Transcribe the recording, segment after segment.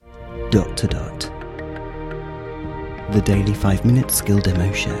Dot to Dot, the daily 5-minute skill demo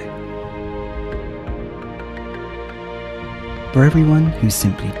show. For everyone who's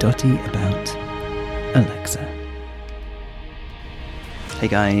simply dotty about Alexa. Hey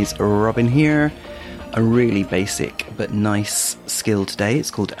guys, Robin here. A really basic but nice skill today.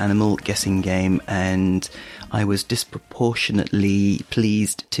 It's called Animal Guessing Game, and I was disproportionately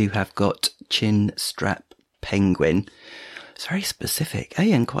pleased to have got Chin Strap Penguin. It's very specific,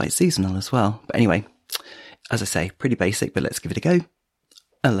 and quite seasonal as well. But anyway, as I say, pretty basic, but let's give it a go.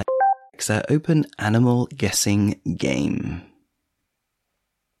 Alexa, open Animal Guessing Game.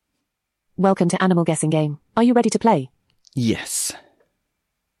 Welcome to Animal Guessing Game. Are you ready to play? Yes.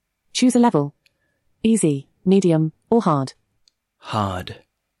 Choose a level. Easy, medium, or hard. Hard.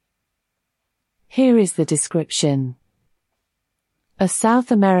 Here is the description. A South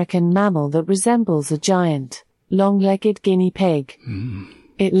American mammal that resembles a giant, long-legged guinea pig.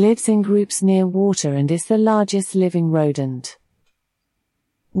 It lives in groups near water and is the largest living rodent.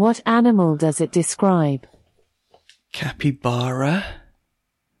 What animal does it describe? Capybara.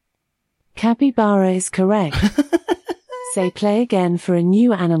 Capybara is correct. Say play again for a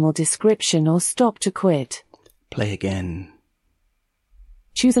new animal description or stop to quit. Play again.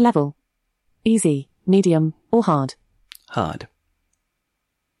 Choose a level. Easy, medium, or hard. Hard.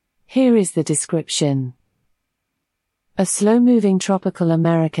 Here is the description. A slow-moving tropical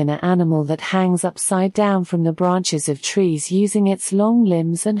American animal that hangs upside down from the branches of trees using its long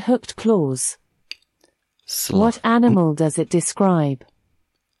limbs and hooked claws. Sloth. What animal does it describe?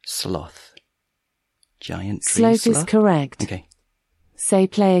 Sloth. Giant tree Sloth sloth? is correct. Okay. Say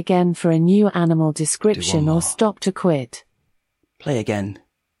play again for a new animal Do description one more. or stop to quit. Play again.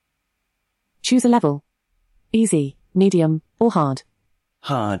 Choose a level. Easy, medium, or hard.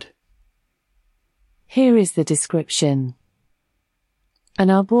 Hard. Here is the description. An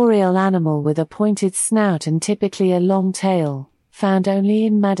arboreal animal with a pointed snout and typically a long tail, found only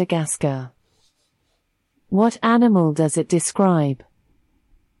in Madagascar. What animal does it describe?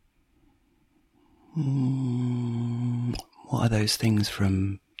 What are those things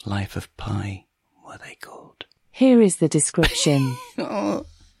from Life of Pi? What are they called? Here is the description. Oh,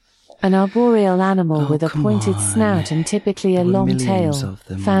 An arboreal animal with a come pointed on. snout and typically a there were long millions tail, of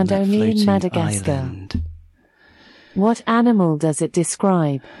them on found that only in floating Madagascar. island. What animal does it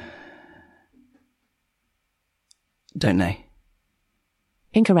describe? Don't know.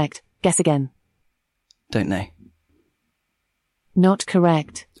 Incorrect. Guess again. Don't know. Not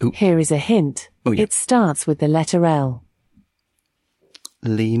correct. Ooh. Here is a hint. Oh, yeah. It starts with the letter L.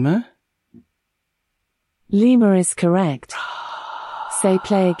 Lemur? Lemur is correct. Say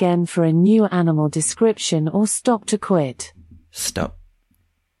play again for a new animal description or stop to quit. Stop.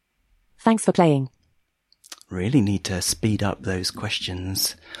 Thanks for playing. Really need to speed up those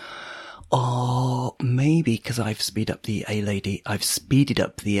questions. Or maybe because I've speeded up the A-Lady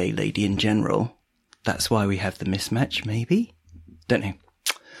in general. That's why we have the mismatch, maybe? Don't know.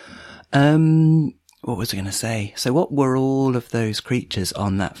 What was I going to say? So what were all of those creatures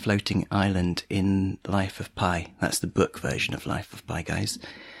on that floating island in Life of Pi? That's the book version of Life of Pi, guys.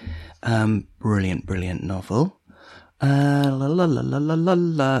 Brilliant novel. Can't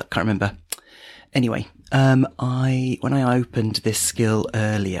remember. Anyway, when I opened this skill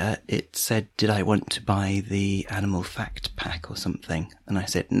earlier, it said, did I want to buy the animal fact pack or something? And I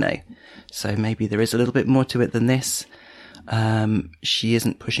said no. So maybe there is a little bit more to it than this. She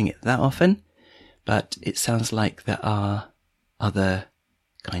isn't pushing it that often, but it sounds like there are other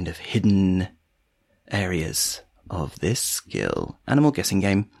kind of hidden areas of this skill. Animal Guessing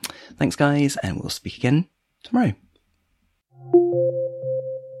Game. Thanks guys, and we'll speak again tomorrow.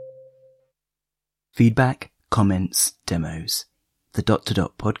 Feedback, comments, demos. The Dot to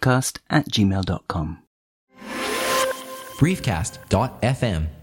Dot podcast @gmail.com. Briefcast.fm